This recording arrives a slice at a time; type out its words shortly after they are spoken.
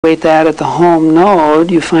evaluate that at the home node,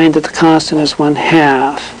 you find that the constant is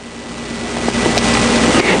 1/2.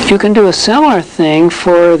 You can do a similar thing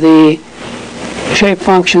for the shape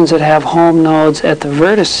functions that have home nodes at the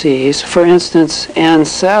vertices. For instance,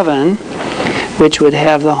 N7, which would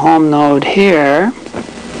have the home node here.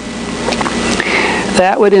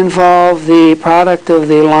 That would involve the product of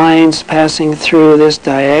the lines passing through this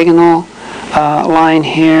diagonal line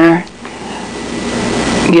here,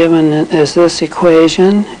 given as this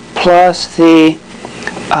equation, plus the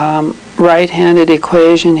right-handed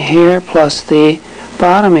equation here, plus the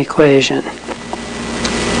bottom equation.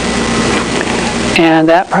 And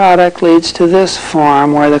that product leads to this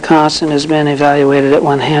form where the constant has been evaluated at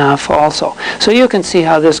 1/2 also. So you can see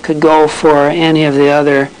how this could go for any of the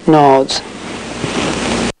other nodes.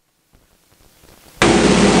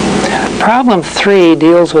 Problem 3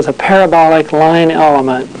 deals with a parabolic line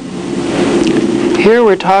element. Here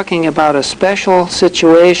we're talking about a special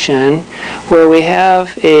situation where we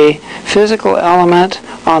have a physical element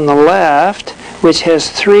on the left which has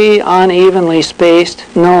 3 unevenly spaced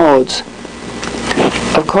nodes.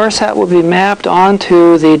 Of course, that will be mapped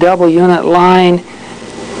onto the double unit line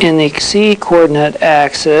in the c-coordinate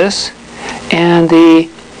axis, and the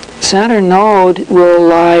center node will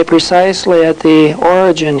lie precisely at the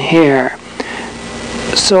origin here.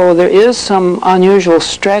 So there is some unusual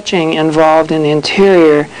stretching involved in the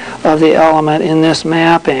interior of the element in this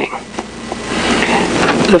mapping.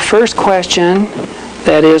 The first question,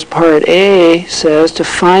 that is part A, says to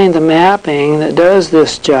find the mapping that does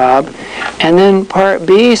this job, and then part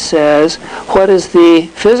B says what is the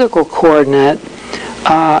physical coordinate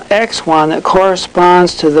x1 that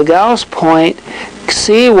corresponds to the Gauss point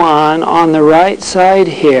C1 on the right side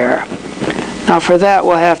here. Now for that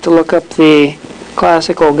we'll have to look up the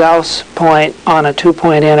classical Gauss point on a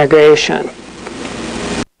 2-point integration.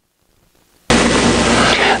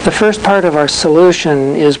 The first part of our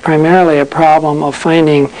solution is primarily a problem of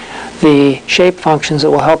finding the shape functions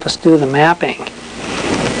that will help us do the mapping.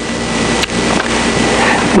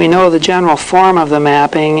 We know the general form of the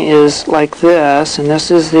mapping is like this, and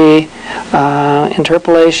this is the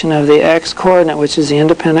interpolation of the x-coordinate, which is the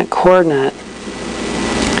independent coordinate.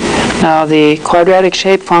 Now the quadratic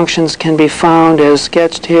shape functions can be found as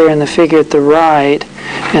sketched here in the figure at the right,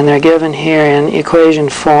 and they're given here in equation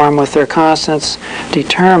form with their constants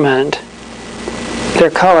determined. They're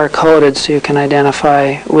color-coded so you can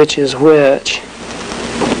identify which is which.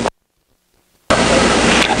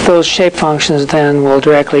 Those shape functions then will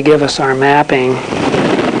directly give us our mapping.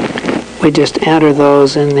 We just enter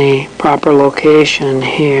those in the proper location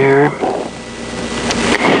here.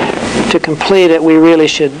 To complete it, we really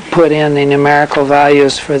should put in the numerical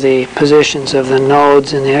values for the positions of the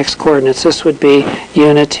nodes in the x-coordinates. This would be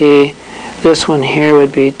unity. This one here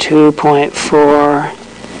would be 2.4.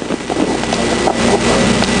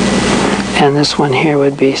 And this one here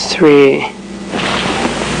would be 3.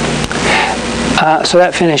 So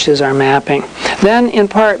that finishes our mapping. Then in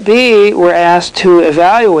part B, we're asked to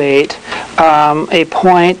evaluate a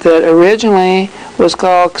point that originally was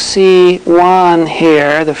called C1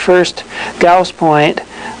 here, the first Gauss point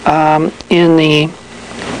in the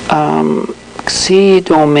C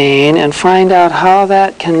domain, and find out how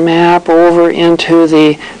that can map over into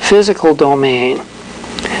the physical domain.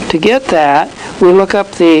 To get that, we look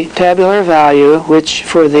up the tabular value, which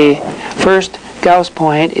for the first Gauss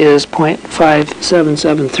point is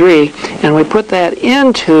 0.5773, and we put that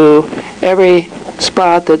into every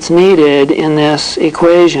spot that's needed in this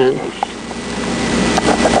equation.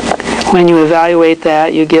 When you evaluate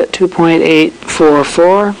that, you get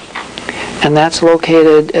 2.844, and that's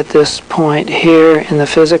located at this point here in the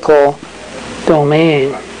physical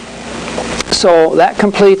domain. So that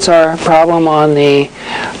completes our problem on the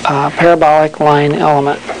parabolic line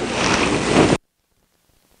element.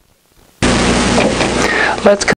 Let's